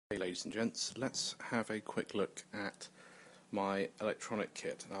ladies and gents, let's have a quick look at my electronic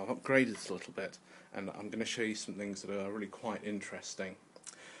kit. Now, I've upgraded it a little bit, and I'm going to show you some things that are really quite interesting.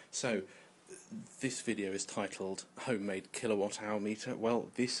 So, this video is titled Homemade Kilowatt Hour Meter. Well,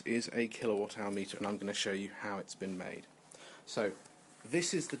 this is a kilowatt hour meter, and I'm going to show you how it's been made. So,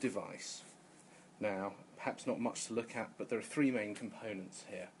 this is the device. Now, perhaps not much to look at, but there are three main components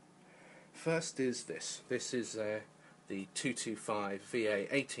here. First is this. This is the 225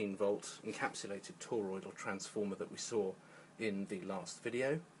 VA 18 volt encapsulated toroidal transformer that we saw in the last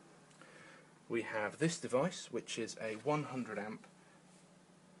video. We have this device, which is a 100 amp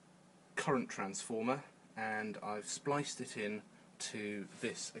current transformer, and I've spliced it in to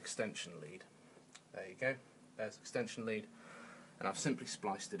this extension lead. There you go, there's the extension lead, and I've simply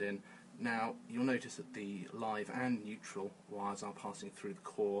spliced it in. Now, you'll notice that the live and neutral wires are passing through the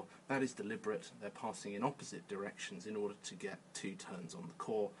core. That is deliberate. They're passing in opposite directions in order to get two turns on the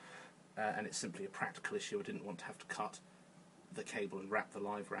core, and it's simply a practical issue. I didn't want to have to cut the cable and wrap the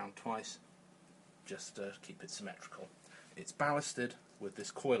live round twice, just to keep it symmetrical. It's ballasted with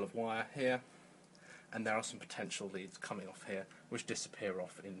this coil of wire here, and there are some potential leads coming off here which disappear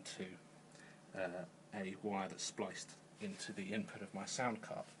off into a wire that's spliced into the input of my sound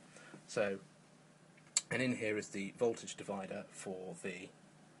card. So, and in here is the voltage divider for the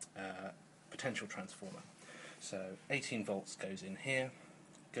potential transformer. So 18 volts goes in here,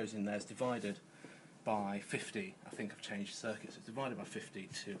 goes in there, is divided by 50. I think I've changed circuits. It's divided by 50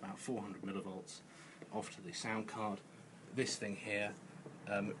 to about 400 millivolts off to the sound card. This thing here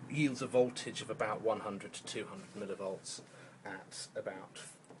yields a voltage of about 100 to 200 millivolts at about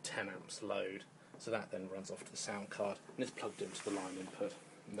 10 amps load. So that then runs off to the sound card and is plugged into the line input.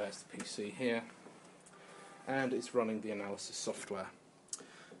 And there's the PC here, and it's running the analysis software.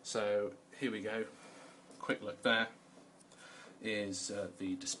 So here we go. Quick look there is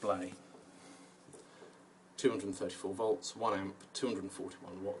the display. 234 volts, 1 amp,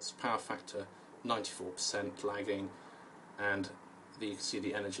 241 watts, power factor 94%, lagging, and you can see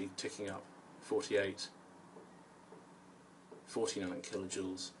the energy ticking up, 48, 49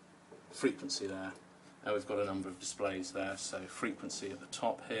 kilojoules, frequency there. And we've got a number of displays there, so frequency at the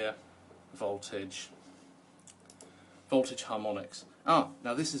top here, voltage harmonics. Now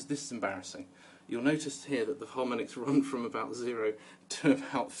this is embarrassing. You'll notice here that the harmonics run from about 0 to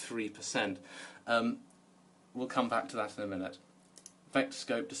about 3%. We'll come back to that in a minute. Vector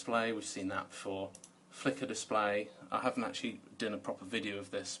scope display, we've seen that before. Flicker display, I haven't actually done a proper video of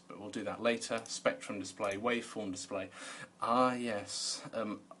this, but we'll do that later. Spectrum display, waveform display. Ah yes,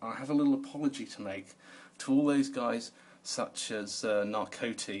 I have a little apology to make to all those guys such as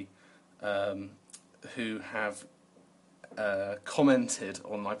Narcoti who have commented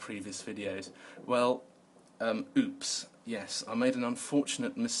on my previous videos. Well, oops, yes, I made an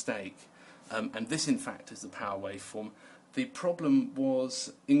unfortunate mistake, and this in fact is the power waveform. The problem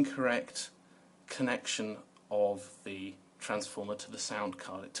was incorrect connection of the transformer to the sound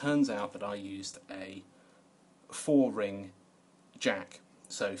card. It turns out that I used a 4-ring jack,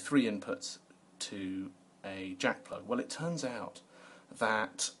 so 3 inputs to a jack plug. Well, it turns out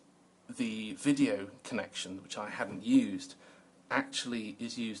that the video connection, which I hadn't used, actually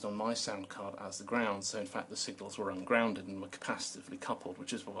is used on my sound card as the ground, so in fact the signals were ungrounded and were capacitively coupled,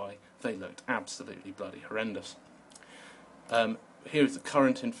 which is why they looked absolutely bloody horrendous. Here's the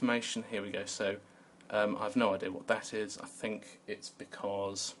current information. Here we go. So I have no idea what that is. I think it's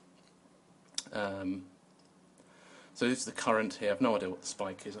because so this is the current here. I have no idea what the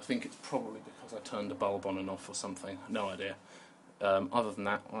spike is. I think it's probably because I turned a bulb on and off or something. No idea. Other than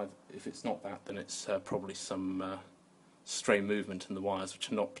that, if it's not that, then it's probably some stray movement in the wires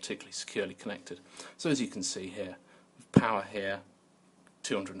which are not particularly securely connected. So as you can see here, power here,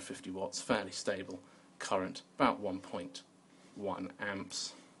 250 watts, fairly stable. Current, about 1.1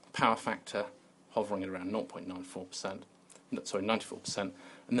 amps. Power factor hovering at around 0.94%, sorry, 94%,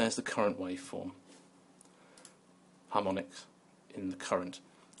 and there's the current waveform, harmonics in the current.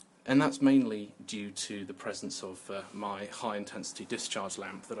 And that's mainly due to the presence of my high intensity discharge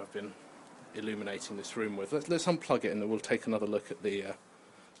lamp that I've been illuminating this room with. Let's unplug it and then we'll take another look at the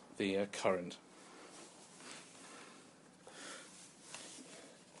current.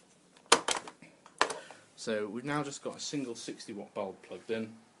 So we've now just got a single 60 watt bulb plugged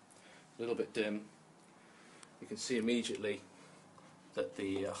in, a little bit dim. You can see immediately that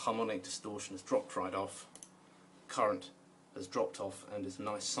the harmonic distortion has dropped right off, current has dropped off and is a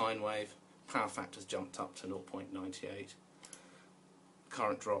nice sine wave, power factor's jumped up to 0.98,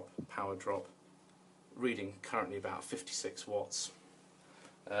 current drop, power drop, reading currently about 56 watts.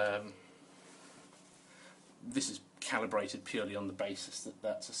 This is calibrated purely on the basis that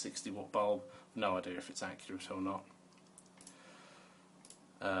that's a 60-watt bulb. No idea if it's accurate or not.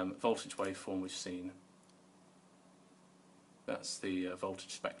 Voltage waveform we've seen. That's the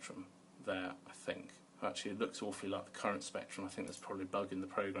voltage spectrum there, I think. Actually, it looks awfully like the current spectrum. I think there's probably a bug in the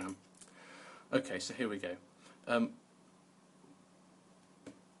program. Okay, so here we go.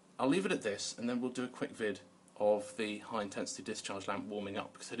 I'll leave it at this, and then we'll do a quick vid of the high-intensity discharge lamp warming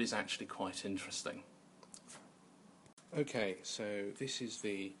up, because it is actually quite interesting. Okay, so this is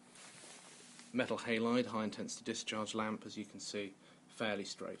the metal halide high-intensity discharge lamp. As you can see, fairly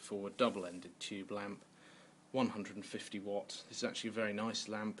straightforward, double-ended tube lamp, 150 watt. This is actually a very nice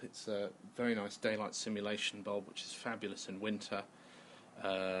lamp. It's a very nice daylight simulation bulb, which is fabulous in winter.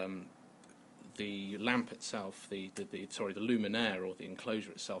 The lamp itself, the luminaire, or the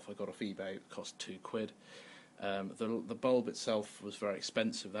enclosure itself, I got off eBay. It cost £2. The bulb itself was very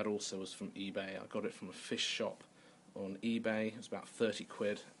expensive. That also was from eBay. I got it from a fish shop on eBay. It was about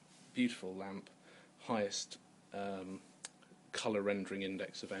 £30. Beautiful lamp, highest colour rendering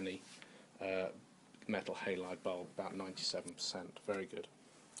index of any metal halide bulb, about 97%. Very good.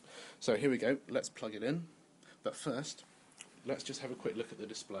 So here we go. Let's plug it in. But first, let's just have a quick look at the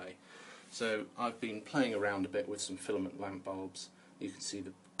display. So I've been playing around a bit with some filament lamp bulbs. You can see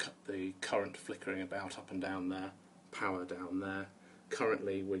the current flickering about up and down there, power down there.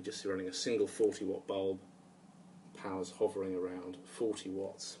 Currently we're just running a single 40 watt bulb, power's hovering around 40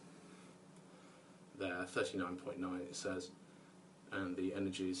 watts there, 39.9 it says, and the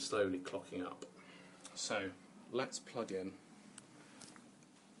energy is slowly clocking up. So let's plug in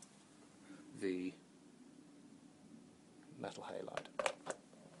the metal halide.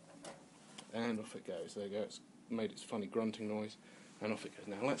 And off it goes. There you go. It's made its funny grunting noise, and off it goes.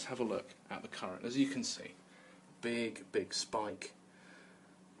 Now let's have a look at the current. As you can see, big spike,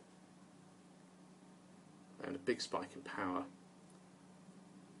 and a big spike in power.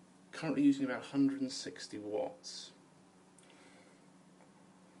 Currently using about 160 watts.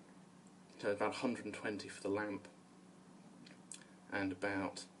 So about 120 for the lamp, and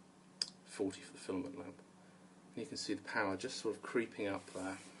about 40 for the filament lamp. And you can see the power just sort of creeping up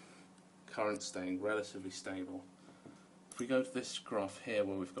there. Current staying relatively stable. If we go to this graph here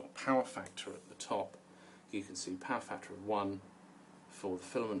where we've got power factor at the top, you can see power factor of 1 for the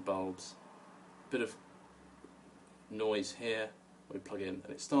filament bulbs, a bit of noise here we plug in, and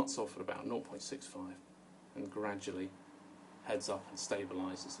it starts off at about 0.65 and gradually heads up and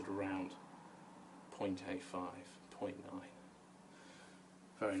stabilises at around 0.85, 0.9.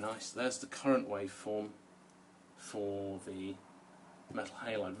 Very nice. There's the current waveform for the metal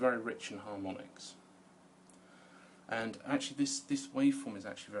halide, very rich in harmonics. And actually this waveform is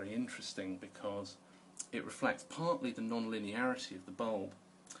actually very interesting because it reflects partly the non-linearity of the bulb,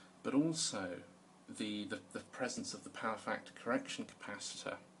 but also the presence of the power factor correction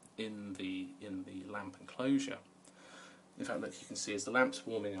capacitor in the lamp enclosure. In fact, look, you can see as the lamp's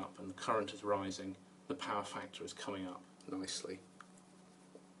warming up and the current is rising, the power factor is coming up nicely.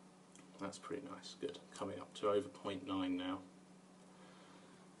 That's pretty nice, good. Coming up to over 0.9 now.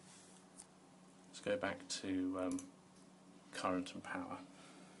 Let's go back to current and power.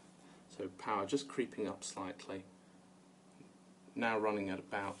 So power just creeping up slightly. Now running at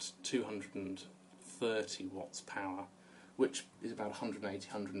about 230 watts power, which is about 180,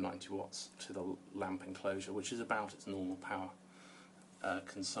 190 watts to the lamp enclosure, which is about its normal power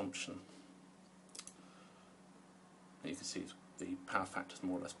consumption. You can see the power factor is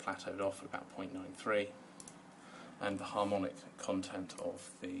more or less plateaued off at about 0.93, and the harmonic content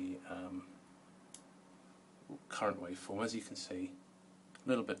of the current waveform, as you can see,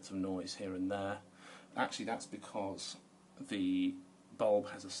 little bits of noise here and there. Actually, that's because the bulb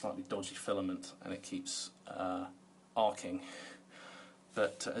has a slightly dodgy filament and it keeps arcing.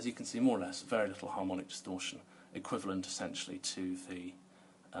 But as you can see, more or less, very little harmonic distortion, equivalent essentially to the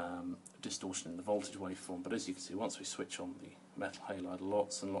distortion in the voltage waveform. But as you can see, once we switch on the metal halide,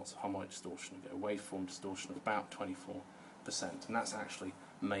 lots and lots of harmonic distortion. We get a waveform distortion of about 24%, and that's actually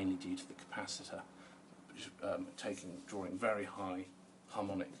mainly due to the capacitor, which is drawing very high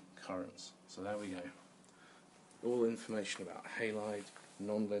harmonic currents. So there we go. All information about halide,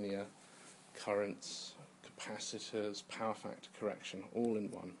 nonlinear, currents, capacitors, power factor correction, all in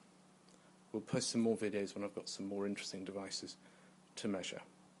one. We'll post some more videos when I've got some more interesting devices to measure.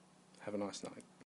 Have a nice night.